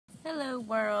Hello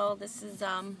world, this is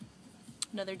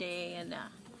another day in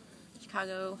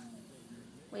Chicago,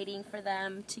 waiting for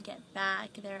them to get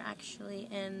back. They're actually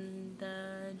in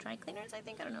the dry cleaners, I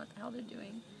think. I don't know what the hell they're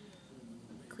doing.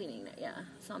 Cleaning it, yeah,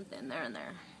 something. They're in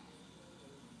there.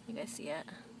 You guys see it?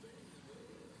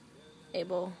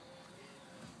 Abel.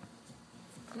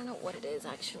 I don't know what it is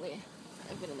actually.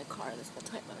 I've been in the car this whole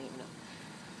time, I don't even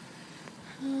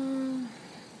know.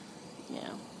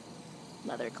 Yeah,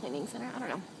 another cleaning center, I don't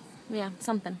know. Yeah,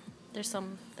 something. There's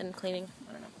something cleaning,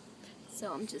 I don't know.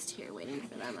 So I'm just here waiting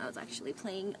for them. I was actually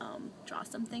playing Draw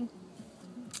Something,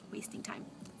 wasting time,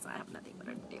 so I have nothing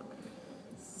better to do.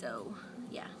 So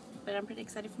yeah, but I'm pretty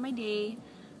excited for my day.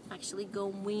 I'm actually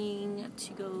going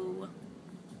to go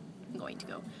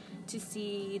to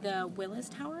see the Willis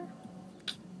Tower.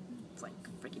 It's like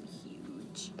freaking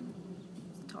huge.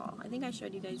 It's tall. I think I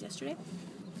showed you guys yesterday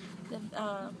the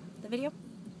video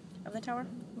of the tower.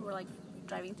 We were like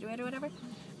driving through it or whatever.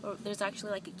 There's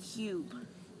actually like a cube.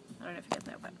 I don't know if you guys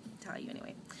know, but I'll tell you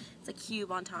anyway. It's a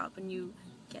cube on top, and you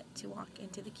get to walk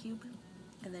into the cube,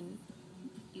 and then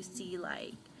you see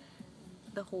like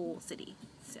the whole city.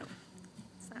 So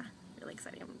it's really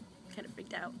exciting. I'm kind of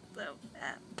freaked out. So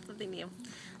something new.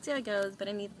 See how it goes. But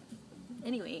anyway,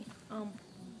 I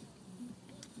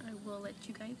will let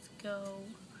you guys go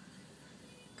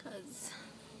because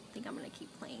I think I'm gonna keep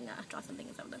playing Draw Something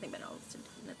because I have nothing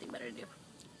better to do.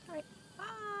 All right, bye.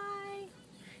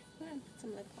 I'm gonna put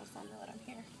some lip gloss on now that I'm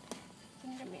here.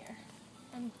 In the mirror,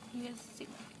 and you guys see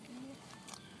me.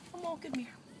 I'm all good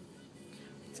mirror.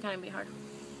 It's gonna be hard.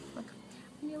 Look,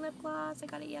 new lip gloss. I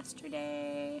got it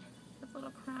yesterday with a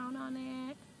little crown on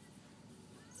it.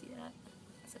 See that?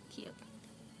 So cute.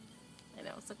 I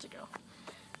know, such a girl.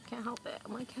 Can't help it.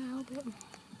 I'm like, can't help it.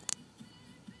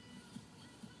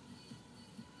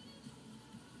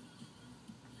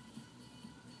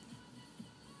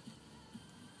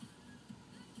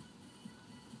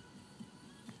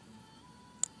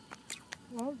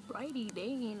 Alrighty,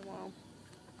 dang. Well,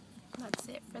 that's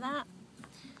it for that.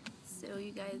 So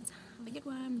you guys have a good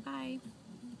one. Bye.